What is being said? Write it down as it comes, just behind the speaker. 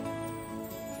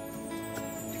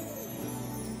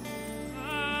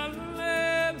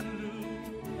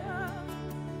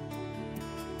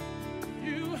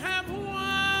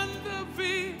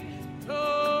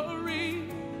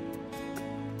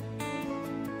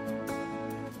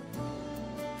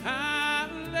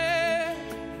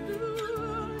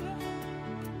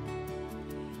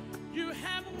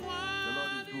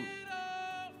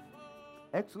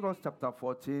Exodus chapter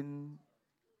 14,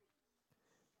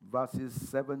 verses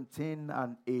 17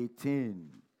 and 18.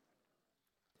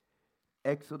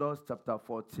 Exodus chapter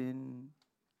 14,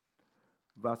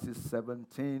 verses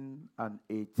 17 and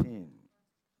 18.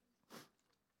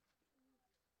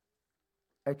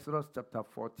 Exodus chapter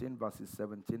 14, verses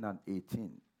 17 and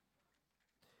 18.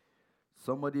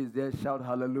 Somebody is there, shout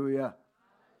hallelujah.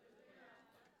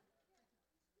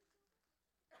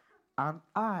 And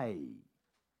I,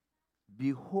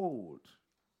 behold,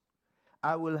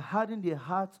 I will harden the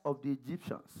hearts of the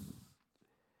Egyptians,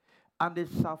 and they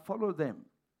shall follow them.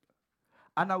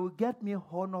 And I will get me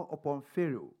honor upon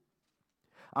Pharaoh,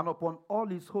 and upon all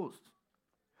his host,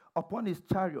 upon his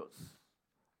chariots,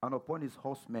 and upon his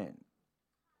horsemen.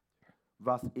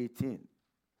 Verse 18.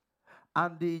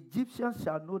 And the Egyptians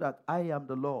shall know that I am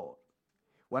the Lord,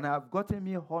 when I have gotten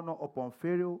me honor upon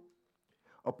Pharaoh,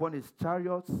 upon his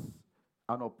chariots,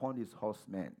 and upon his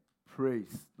horsemen.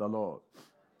 Praise the Lord.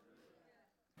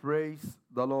 Praise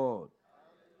the Lord.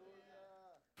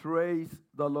 Praise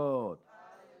the Lord.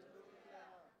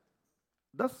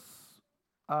 This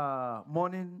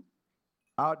morning,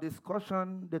 our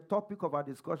discussion, the topic of our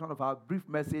discussion of our brief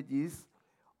message is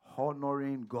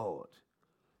honoring God.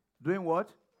 Doing what?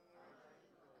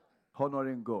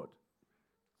 Honoring God.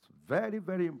 It's very,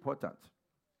 very important.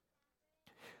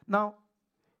 Now,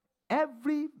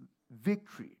 every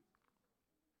victory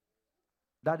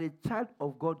that a child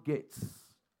of God gets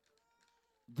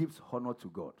gives honor to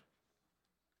God.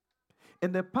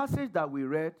 In the passage that we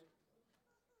read,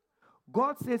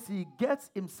 God says he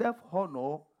gets himself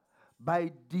honor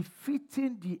by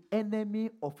defeating the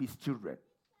enemy of his children.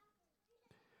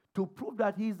 To prove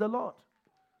that he is the Lord.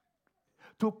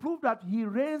 To prove that he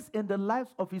reigns in the lives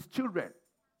of his children.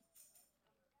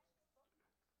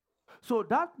 So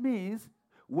that means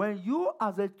when you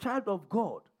as a child of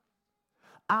God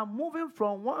are moving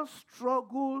from one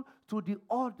struggle to the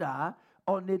other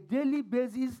on a daily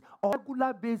basis or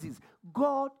regular basis,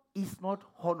 God is not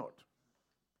honored.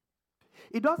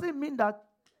 It doesn't mean that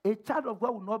a child of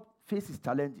God will not face his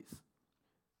challenges.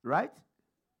 Right?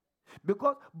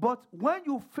 But when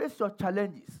you face your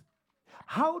challenges,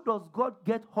 how does God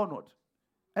get honored?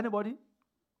 Anybody?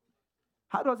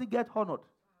 How does he get honored?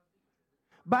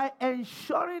 By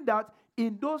ensuring that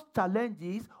in those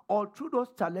challenges or through those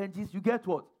challenges, you get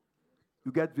what?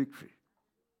 You get victory.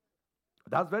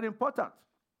 That's very important.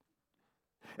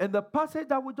 In the passage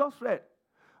that we just read,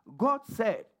 God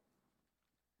said,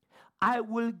 I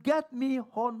will get me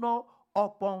honor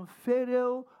upon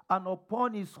Pharaoh and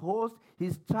upon his host,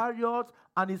 his chariots,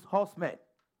 and his horsemen.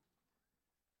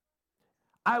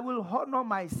 I will honor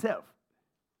myself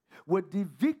with the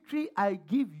victory I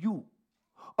give you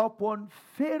upon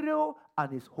Pharaoh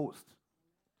and his host.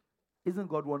 Isn't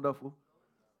God wonderful?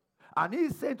 And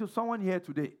he's saying to someone here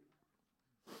today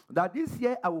that this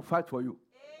year I will fight for you.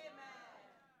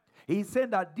 Amen. He's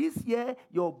saying that this year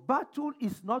your battle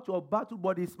is not your battle,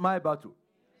 but it's my battle.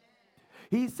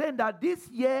 Amen. He's saying that this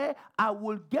year I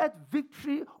will get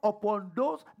victory upon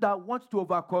those that want to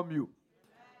overcome you. Amen.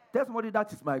 Tell somebody,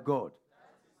 that is my God.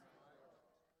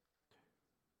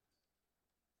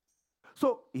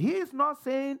 So he is not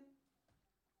saying,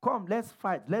 come, let's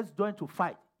fight. Let's join to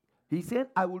fight. He said,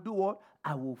 I will do what?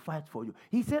 I will fight for you.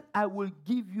 He said, I will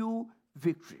give you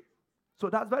victory. So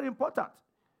that's very important.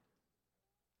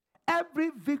 Every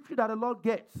victory that the Lord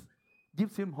gets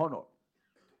gives him honor.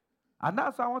 And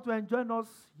that's why I want to join us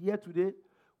here today.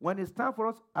 When it's time for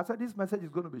us, I said this message is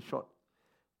going to be short.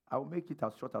 I will make it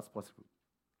as short as possible.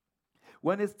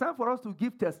 When it's time for us to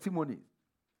give testimonies,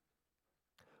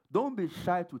 don't be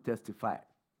shy to testify.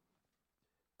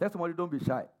 Tell somebody, don't be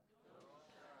shy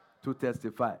to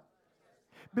testify.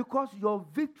 Because your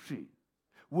victory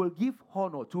will give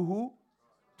honor to who?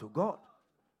 To God.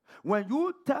 When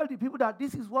you tell the people that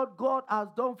this is what God has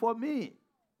done for me,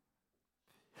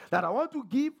 that I want to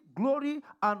give glory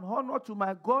and honor to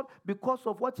my God because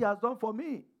of what he has done for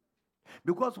me.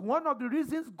 Because one of the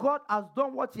reasons God has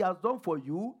done what he has done for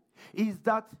you is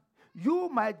that you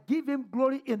might give him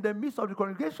glory in the midst of the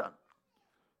congregation.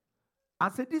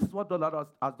 And say, this is what the Lord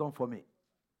has done for me.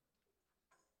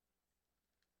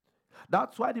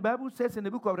 That's why the Bible says in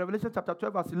the book of Revelation chapter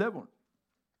 12 verse 11.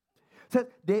 It says,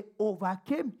 they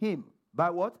overcame him by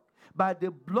what? By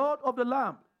the blood of the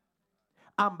Lamb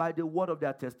and by the word of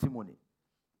their testimony.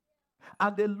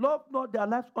 And they loved not their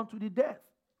lives unto the death.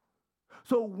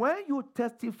 So when you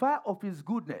testify of his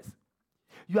goodness,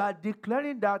 you are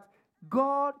declaring that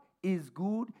God is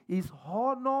good. His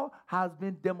honor has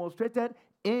been demonstrated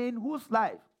in whose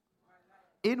life?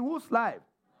 In whose life?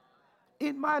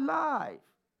 In my life.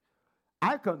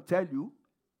 I can tell you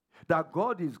that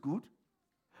God is good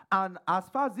And as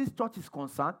far as this church is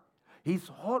concerned, his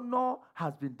honor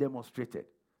has been demonstrated.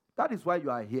 That is why you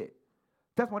are here.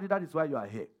 Testimony, that is why you are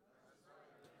here.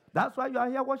 That's why you are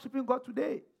here worshiping God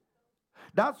today.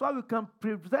 That's why we can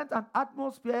present an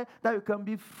atmosphere that you can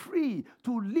be free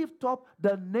to lift up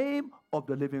the name of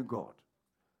the living God.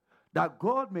 That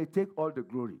God may take all the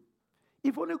glory.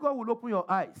 If only God will open your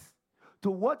eyes to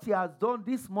what he has done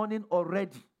this morning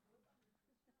already.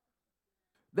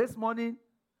 This morning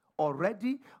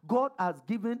already, God has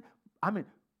given,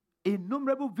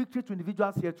 innumerable victory to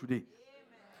individuals here today. Amen.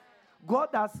 God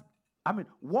has,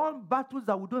 won battles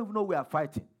that we don't even know we are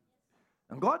fighting.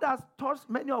 And God has touched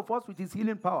many of us with his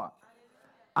healing power.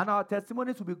 And our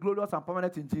testimonies will be glorious and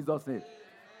permanent in Jesus' name.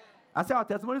 I say our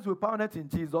testimonies will be permanent in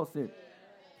Jesus' name.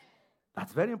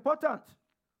 That's very important.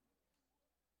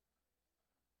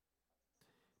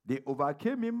 They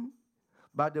overcame him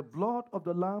by the blood of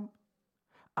the Lamb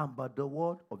and by the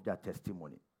word of their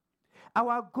testimony.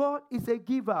 Our God is a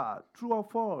giver, true or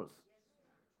false?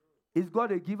 Is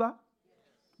God a giver?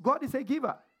 God is a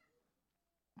giver.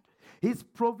 His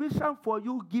provision for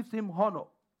you gives him honor.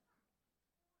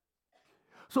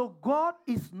 So God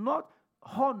is not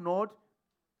honored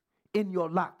in your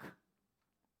lack.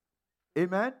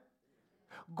 Amen?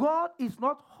 God is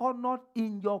not honored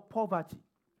in your poverty.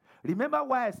 Remember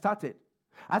why I started.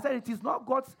 I said it is not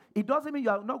God's, it doesn't mean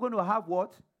you are not going to have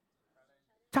what?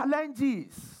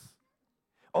 Challenges.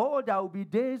 Oh, there will be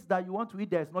days that you want to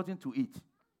eat, there is nothing to eat.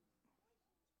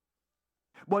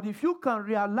 But if you can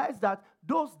realize that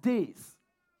those days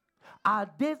are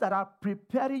days that are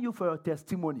preparing you for your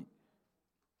testimony,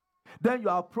 then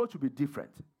your approach will be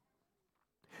different.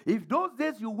 If those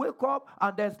days you wake up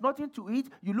and there's nothing to eat,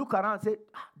 you look around and say,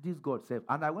 this God saved.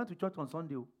 And I went to church on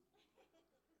Sunday.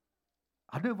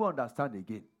 I don't even understand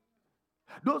again.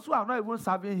 Those who are not even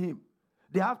serving him,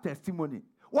 they have testimony.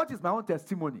 What is my own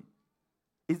testimony?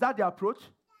 Is that the approach?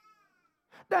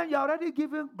 Then you're already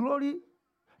giving glory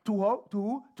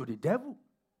to the devil.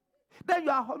 Then you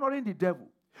are honoring the devil.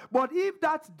 But if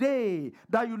that day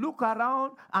that you look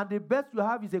around and the best you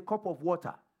have is a cup of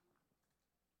water,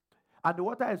 and the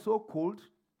water is so cold,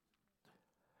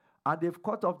 and they've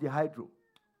cut off the hydro,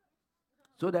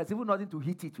 so there's even nothing to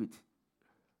heat it with,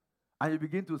 and you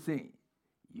begin to sing,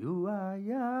 you are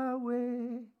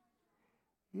Yahweh,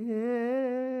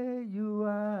 yeah, you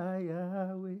are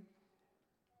Yahweh,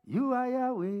 you are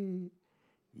Yahweh,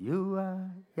 you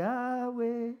are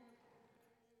Yahweh,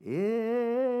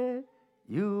 yeah,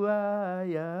 you are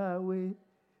Yahweh,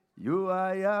 you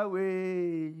are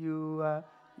Yahweh, you are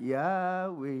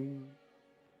Yahweh,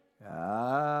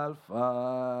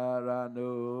 Alpha and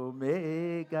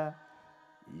Omega,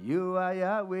 you are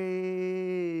Yahweh,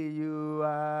 you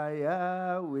are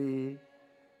Yahweh,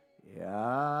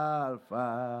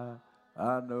 Alpha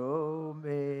and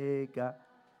Omega.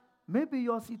 Maybe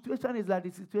your situation is like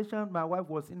the situation my wife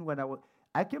was in when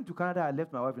I came to Canada. I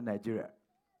left my wife in Nigeria.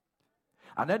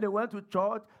 And then they went to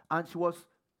church, and she was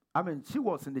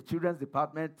in the children's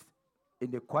department,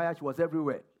 in the choir. She was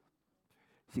everywhere.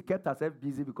 She kept herself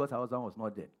busy because her husband was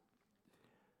not there.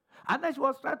 And then she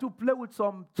was trying to play with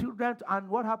some children, and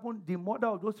what happened? The mother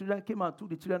of those children came and took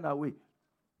the children away.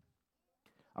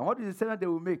 And what is the statement they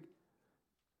will make?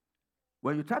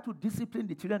 When you try to discipline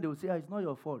the children, they will say, it's not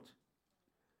your fault.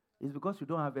 It's because you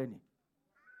don't have any.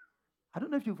 I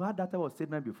don't know if you've heard that type of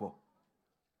statement before.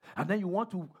 And then you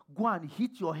want to go and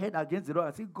hit your head against the door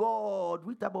and say, God,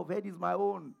 which type of head is my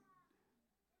own?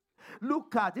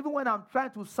 Look at, even when I'm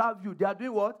trying to serve you, they are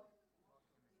doing what?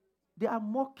 They are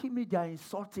mocking me, they are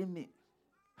insulting me.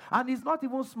 And it's not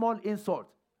even small insult.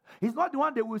 It's not the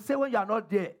one they will say when you are not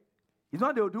there. It's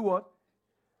not they will do what?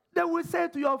 They will say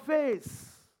to your face.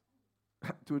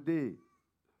 Today,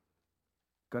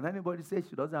 can anybody say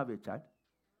she doesn't have a child?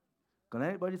 Can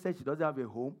anybody say she doesn't have a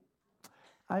home?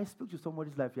 I speak to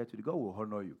somebody's life here today. God will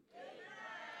honor you.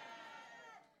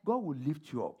 God will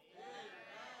lift you up.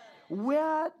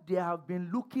 Where they have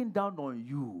been looking down on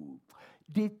you,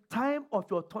 the time of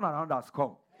your turnaround has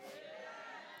come.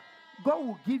 God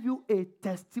will give you a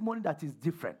testimony that is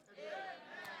different.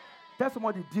 Tell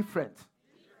somebody different.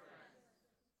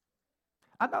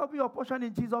 And that will be your portion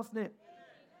in Jesus' name.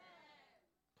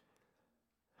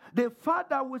 The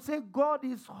Father will say God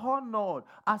is honored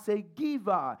as a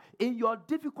giver in your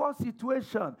difficult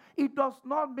situation. It does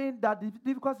not mean that the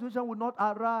difficult situation will not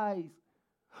arise.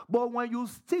 But when you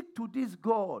stick to this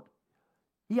God,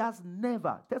 he has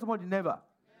never, tell somebody never.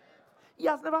 He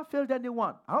has never failed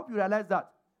anyone. I hope you realize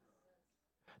that.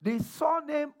 The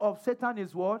surname of Satan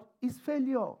is what? Is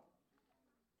failure.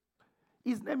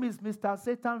 His name is Mr.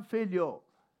 Satan Failure.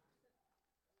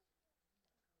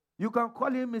 You can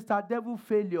call him Mr. Devil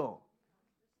Failure.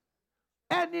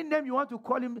 Any name you want to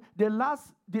call him, the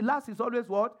last is always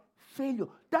what? Failure.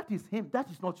 That is him. That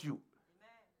is not you. Amen.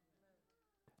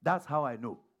 That's how I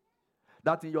know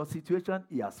that in your situation,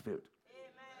 he has failed.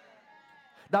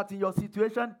 Amen. That in your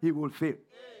situation, he will fail. Amen.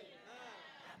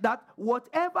 That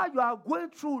whatever you are going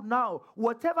through now,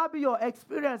 whatever be your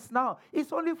experience now,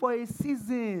 it's only for a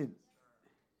season.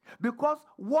 Because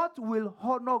what will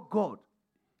honor God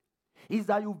is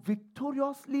that you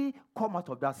victoriously come out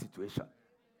of that situation.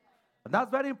 And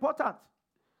that's very important.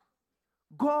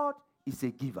 God is a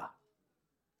giver.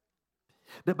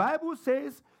 The Bible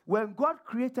says when God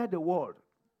created the world,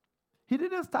 he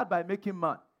didn't start by making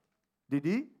man. Did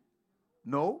he?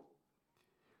 No.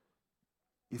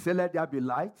 He said, let there be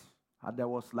light, and there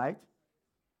was light.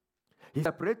 He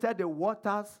separated the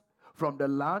waters from the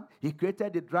land. He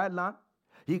created the dry land.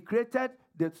 He created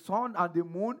the sun and the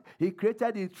moon. He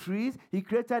created the trees. He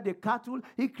created the cattle.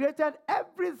 He created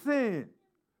everything.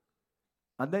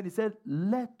 And then he said,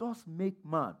 let us make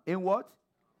man. In what?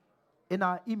 In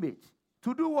our image.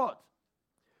 To do what?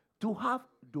 To have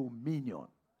dominion.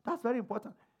 That's very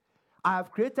important. I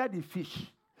have created the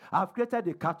fish. I have created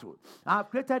the cattle. I have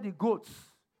created the goats.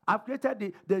 I have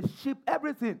created the sheep,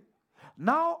 everything.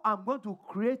 Now I'm going to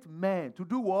create man. To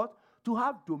do what? To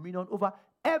have dominion over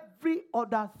every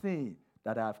other thing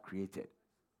that I have created.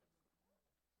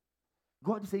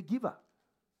 God is a giver.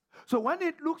 So when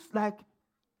it looks like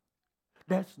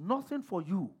there's nothing for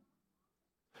you,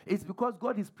 it's because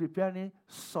God is preparing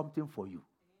something for you.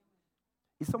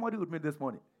 Is somebody with me this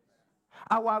morning?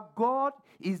 Our God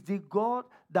is the God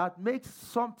that makes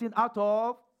something out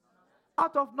of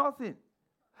nothing.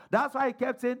 That's why he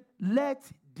kept saying, let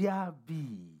there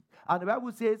be. And the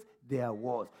Bible says, there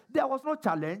was. There was no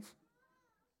challenge.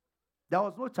 There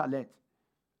was no challenge.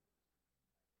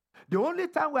 The only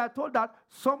time we are told that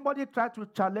somebody tried to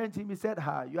challenge him, he said,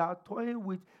 you are toying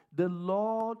with the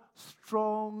Lord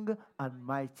strong and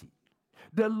mighty.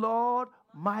 The Lord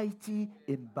mighty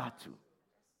in battle.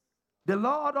 The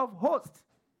Lord of hosts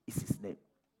is his name.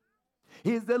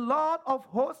 He is the Lord of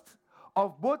hosts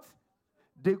of both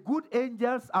the good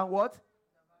angels and what?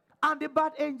 And the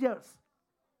bad angels.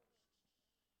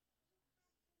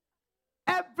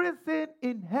 Everything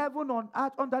in heaven, on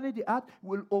earth, underneath the earth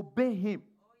will obey him.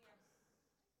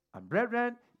 And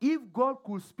brethren, if God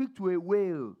could speak to a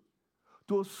whale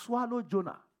to swallow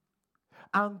Jonah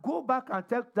and go back and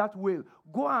tell that whale,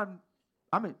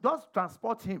 just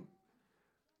transport him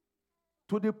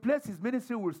to the place his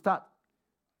ministry will start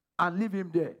and leave him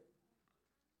there.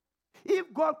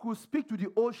 If God could speak to the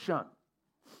ocean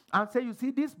and say, you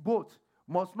see, this boat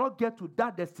must not get to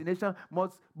that destination,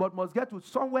 but must get to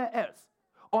somewhere else,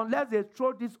 unless they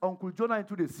throw this Uncle Jonah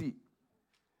into the sea.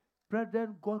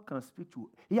 Brethren, God can speak to.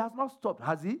 He has not stopped,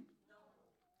 has he? No.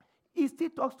 He still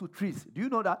talks to trees. Do you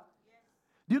know that? Yes.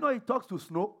 Do you know he talks to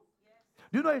snow? Yes.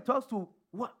 Do you know he talks to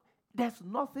what? There's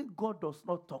nothing God does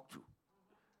not talk to.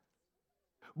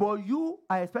 But you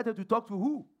are expected to talk to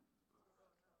who?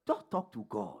 Just talk to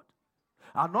God.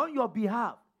 And on your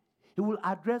behalf, he will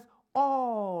address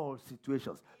all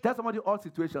situations. Tell somebody all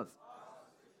situations.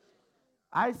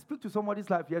 I speak to somebody's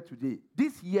life here today.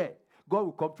 This year, God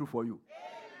will come through for you. Amen.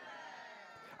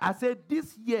 I said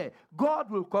this year, God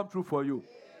will come through for you.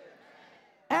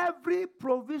 Amen. Every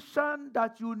provision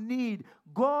that you need,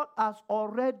 God has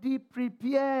already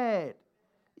prepared.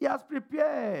 He has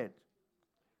prepared.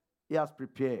 He has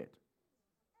prepared.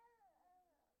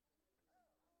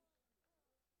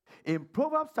 In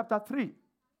Proverbs chapter 3,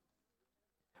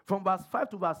 from verse 5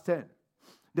 to verse 10,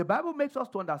 the Bible makes us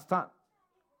to understand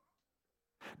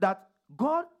that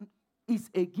God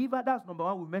is a giver. That's number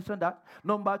one. We mentioned that.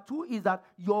 Number two is that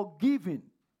your giving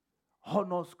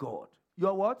honors God.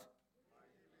 Your what?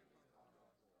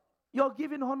 Your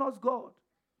giving honors God.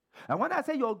 And when I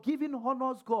say your giving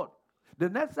honors God, the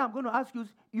next thing I'm going to ask you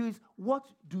is what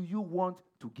do you want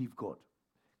to give God?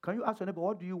 Can you ask your neighbor,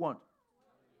 what do you want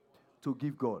to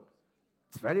give God?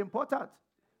 It's very important.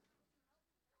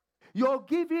 Your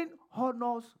giving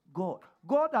honors God.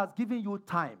 God has given you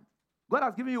time. God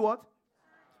has given you what?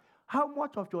 How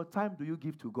much of your time do you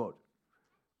give to God?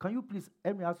 Can you please,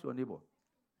 let me ask your neighbor.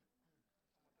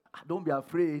 Don't be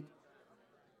afraid.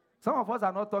 Some of us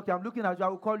are not talking. I'm looking at you. I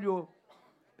will call you.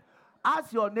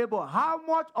 Ask your neighbor, how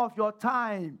much of your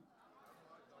time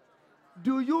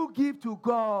do you give to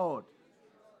God?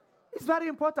 It's very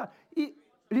important.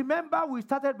 Remember, we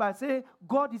started by saying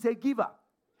God is a giver.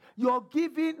 Your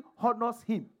giving honors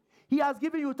him. He has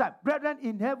given you time. Brethren,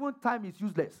 in heaven, time is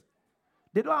useless.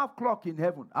 They don't have clock in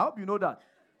heaven. I hope you know that.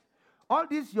 All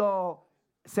these your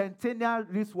centennial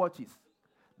wristwatches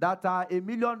that are $1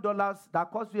 million,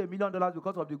 that cost you $1 million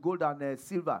because of the gold and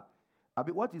silver. I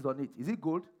mean, what is on it? Is it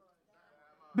gold?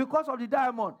 Because of the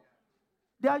diamond.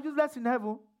 They are useless in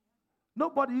heaven.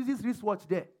 Nobody uses wristwatch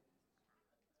there.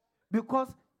 Because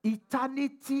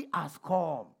eternity has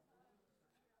come.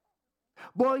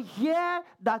 But hear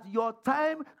that your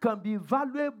time can be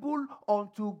valuable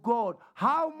unto God.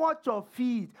 How much of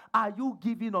it are you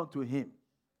giving unto Him?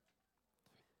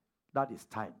 That is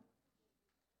time.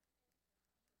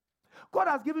 God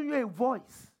has given you a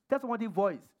voice. Tell somebody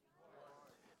voice.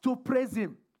 To praise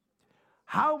Him.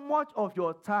 How much of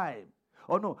your time,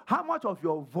 how much of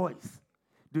your voice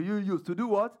do you use to do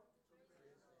what?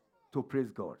 To praise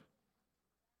God.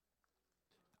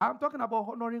 I'm talking about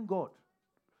honoring God.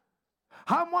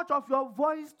 How much of your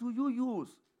voice do you use?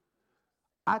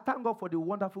 I thank God for the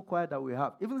wonderful choir that we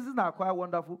have. Even isn't our choir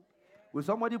wonderful? Will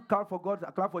somebody clap for God,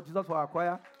 clap for Jesus for our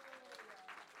choir?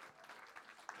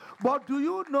 But do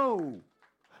you know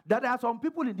that there are some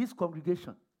people in this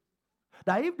congregation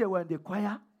that if they were in the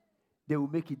choir, they will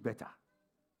make it better?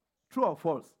 True or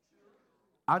false?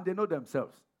 And they know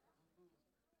themselves.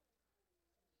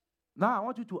 Now I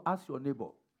want you to ask your neighbor.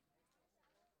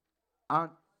 And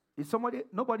if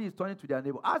nobody is turning to their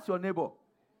neighbor, ask your neighbor.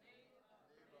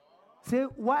 Say,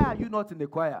 why are you not in the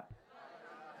choir?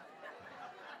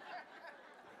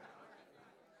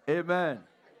 Amen.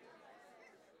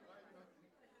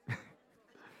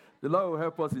 The Lord will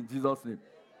help us in Jesus' name.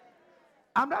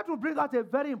 I'm going to bring out a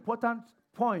very important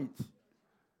point.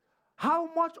 How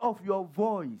much of your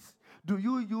voice do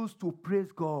you use to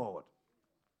praise God?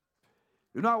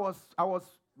 You know,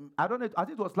 I don't know, I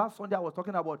think it was last Sunday I was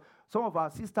talking about some of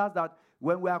our sisters that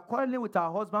when we are quarreling with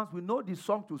our husbands, we know the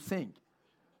song to sing.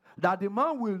 That the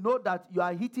man will know that you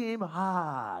are hitting him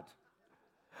hard.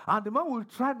 And the man will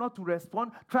try not to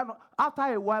respond. After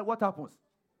a while, what happens?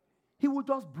 He will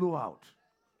just blow out.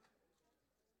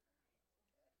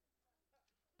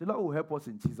 The Lord will help us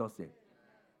in Jesus' name.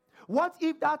 What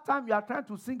if that time you are trying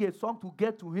to sing a song to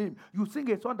get to Him, you sing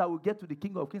a song that will get to the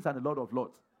King of Kings and the Lord of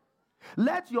Lords?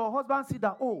 Let your husband see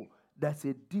that, there's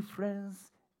a difference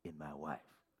in my wife.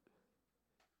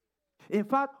 In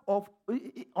fact, of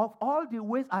all the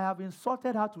ways I have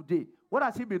insulted her today, what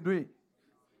has he been doing?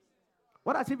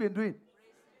 What has he been doing?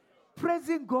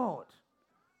 Praising God.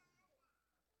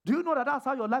 Do you know that that's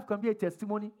how your life can be a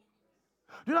testimony?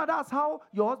 Do you know that's how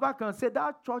your husband can say,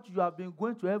 that church you have been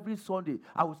going to every Sunday,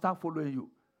 I will start following you.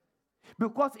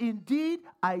 Because indeed,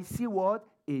 I see what?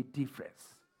 A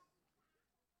difference.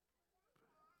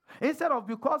 Instead of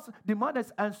because the man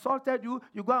has insulted you,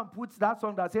 you go and put that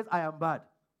song that says, I am bad.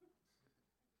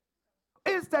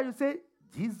 Instead you say,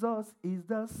 Jesus is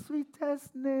the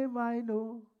sweetest name I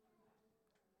know.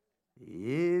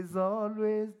 He is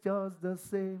always just the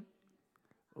same.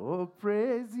 Oh,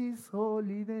 praise His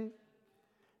holy name.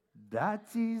 That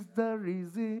is the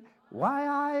reason why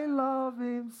I love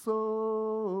Him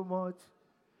so much.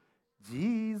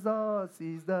 Jesus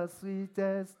is the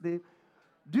sweetest name.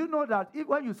 Do you know that if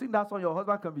when you sing that song, your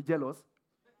husband can be jealous?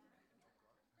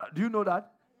 Do you know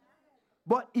that?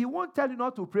 But he won't tell you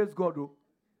not to praise God, though.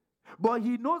 But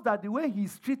he knows that the way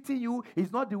he's treating you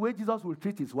is not the way Jesus will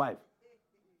treat his wife.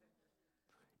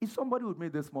 Is somebody with me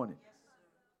this morning?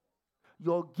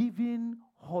 Your giving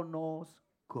honors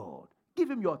God. Give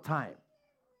Him your time.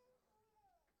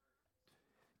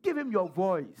 Give Him your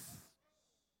voice.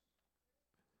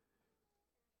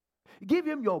 Give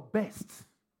Him your best.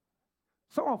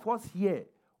 Some of us here,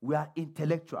 we are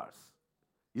intellectuals.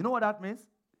 You know what that means?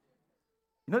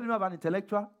 You know the meaning of an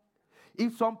intellectual?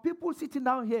 If some people sitting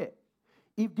down here,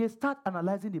 if they start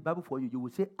analyzing the Bible for you, you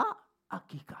will say,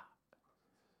 Akika.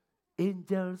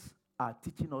 Angels are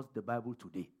teaching us the Bible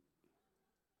today.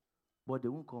 But they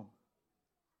won't come.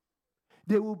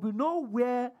 They will be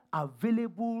nowhere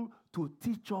available to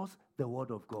teach us the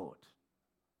Word of God.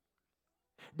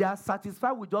 They are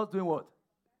satisfied with just doing what?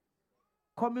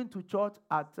 Coming to church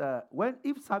at,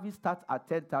 if service starts at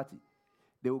 10:30,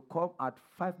 they will come at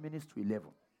 5 minutes to 11.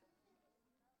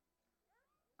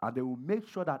 And they will make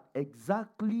sure that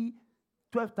exactly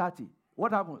 12:30,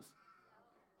 what happens?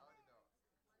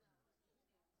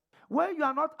 When you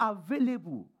are not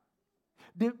available,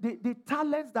 the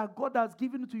talents that God has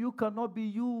given to you cannot be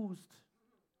used.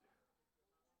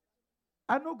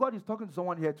 I know God is talking to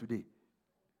someone here today.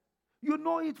 You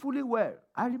know it fully well.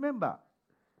 I remember,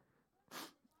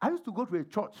 I used to go to a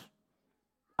church.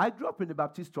 I grew up in a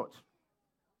Baptist church.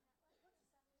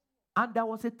 And there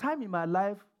was a time in my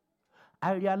life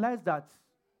I realized that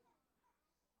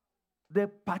the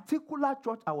particular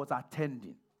church I was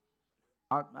attending,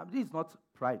 and this is not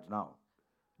pride now.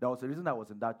 There was a reason I was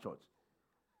in that church.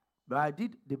 But I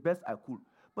did the best I could.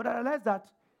 But I realized that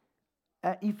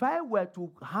if I were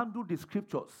to handle the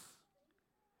scriptures,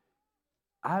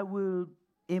 I will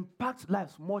impact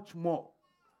lives much more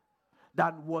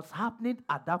than was happening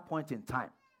at that point in time.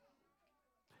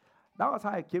 That was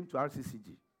how I came to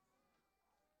RCCG.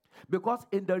 Because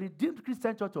in the Redeemed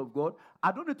Christian Church of God,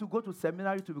 I don't need to go to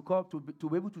seminary to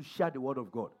be able to share the word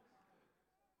of God.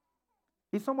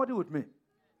 Is somebody with me?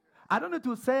 I don't need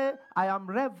to say I am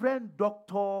Reverend,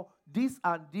 Doctor, this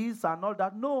and all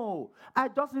that. No. I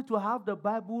just need to have the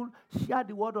Bible, share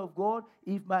the word of God.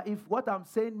 If what I'm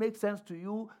saying makes sense to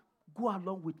you, go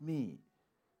along with me.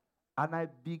 And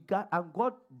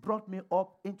God brought me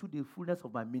up into the fullness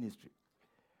of my ministry.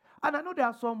 And I know there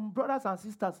are some brothers and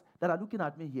sisters that are looking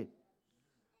at me here.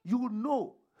 You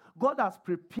know, God has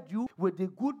prepared you with the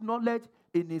good knowledge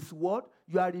in His word.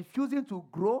 You are refusing to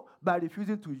grow by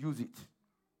refusing to use it.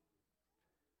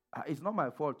 It's not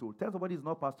my fault. Tell somebody it's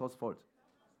not pastor's fault.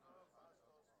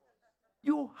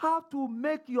 You have to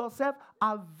make yourself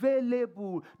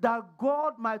available that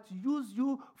God might use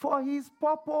you for His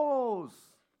purpose.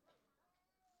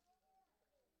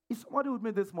 Is somebody with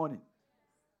me this morning?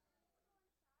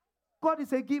 God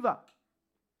is a giver.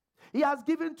 He has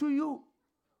given to you,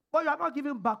 but you are not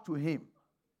giving back to Him.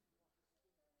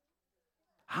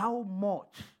 How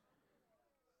much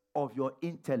of your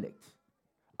intellect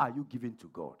are you giving to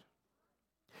God?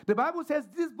 The Bible says,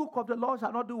 this book of the law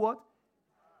shall not do what?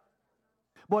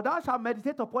 But thou shalt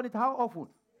meditate upon it how often?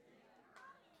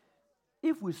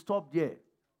 If we stop there,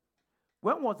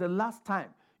 when was the last time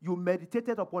you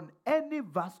meditated upon any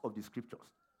verse of the scriptures?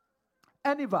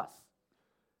 Any verse.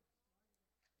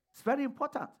 It's very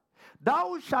important.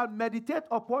 Thou shalt meditate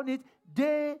upon it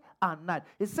day and night.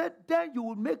 It said, then you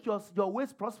will make your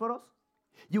ways prosperous.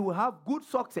 You will have good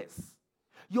success.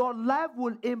 Your life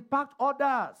will impact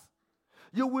others.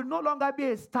 You will no longer be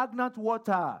a stagnant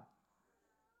water.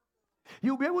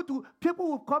 You'll be able to, people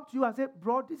will come to you and say,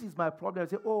 bro, this is my problem. I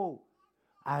say, oh,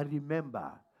 I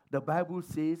remember. The Bible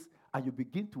says, and you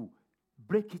begin to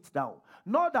break it down.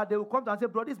 Not that they will come and say,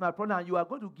 bro, this is my problem, and you are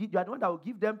the one that will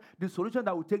give them the solution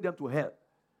that will take them to hell.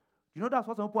 You know that's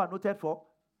what some people are noted for?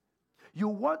 You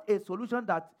want a solution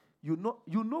that you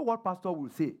know what pastor will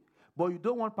say, but you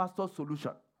don't want pastor's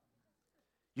solution.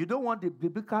 You don't want the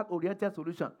biblical-oriented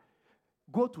solution.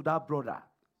 Go to that brother.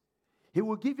 He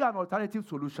will give you an alternative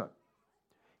solution.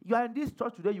 You are in this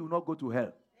church today, you will not go to hell.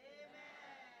 Amen.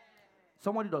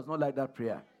 Somebody does not like that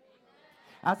prayer. Amen.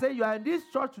 I say, you are in this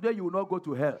church today, you will not go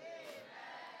to hell.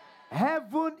 Amen.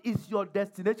 Heaven is your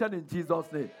destination in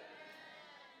Jesus' name. Amen.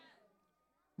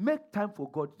 Make time for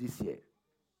God this year.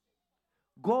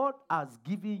 God has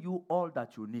given you all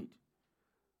that you need.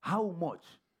 How much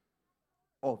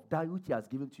of that which He has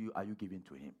given to you are you giving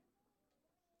to Him?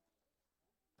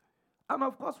 And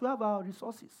of course, we have our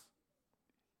resources.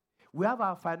 We have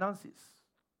our finances.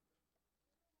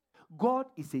 God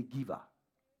is a giver.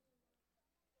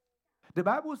 The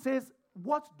Bible says,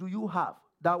 what do you have?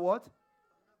 That what?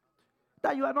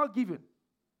 That you are not given.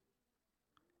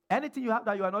 Anything you have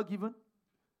that you are not given?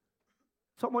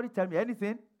 Somebody tell me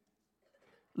anything.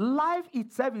 Life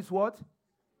itself is what?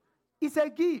 It's a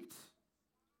gift.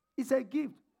 It's a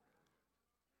gift.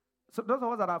 So those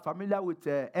of us that are familiar with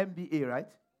MBA, right?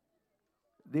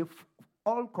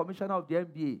 All commissioner of the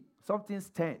MBA, something's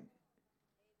 10.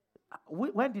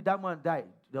 When did that man die?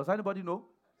 Does anybody know?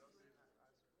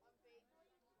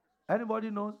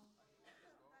 Anybody knows?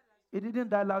 He didn't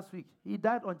die last week. He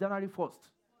died on January 1st.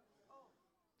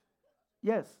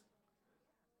 Yes.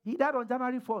 He died on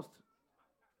January 1st.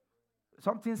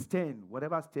 Something's 10,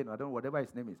 whatever's 10, I don't know, whatever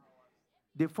his name is.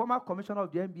 The former commissioner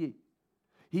of the NBA.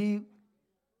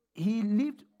 He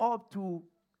lived up to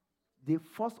the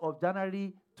 1st of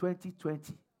January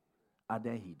 2020, and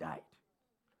then he died.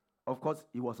 Of course,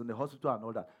 he was in the hospital and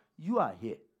all that. You are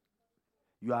here.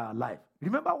 You are alive.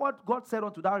 Remember what God said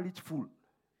unto that rich fool?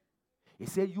 He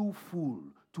said, you fool,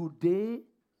 today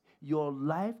your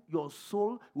life, your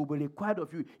soul will be required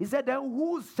of you. He said, then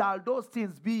whose shall those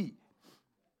things be?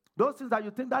 Those things that you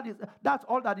think that's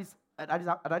all that is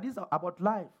about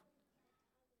life.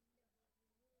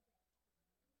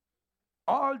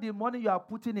 All the money you are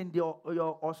putting in your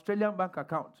Australian bank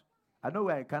account. I know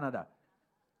we are in Canada.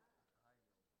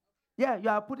 Yeah, you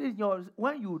are putting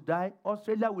when you die,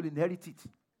 Australia will inherit it.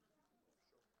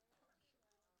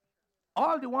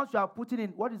 All the ones you are putting in,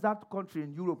 what is that country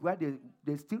in Europe where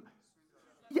they still?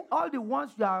 Yeah, all the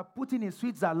ones you are putting in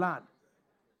Switzerland.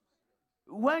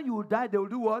 When you die, they will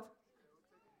do what?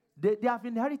 They have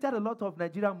inherited a lot of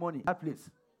Nigerian money, that place.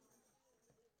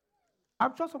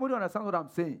 I'm sure somebody understands what I'm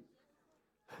saying.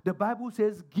 The Bible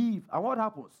says give, and what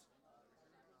happens?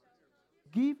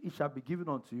 Give, it shall be given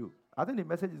unto you. I think the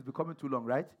message is becoming too long,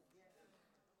 right?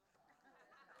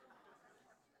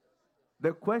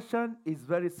 The question is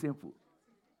very simple.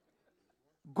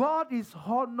 God is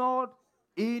honored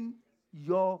in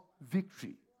your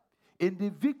victory. In the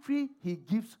victory he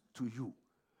gives to you,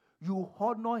 you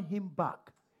honor him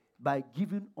back by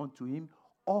giving unto him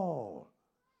all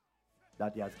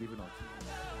that he has given unto you.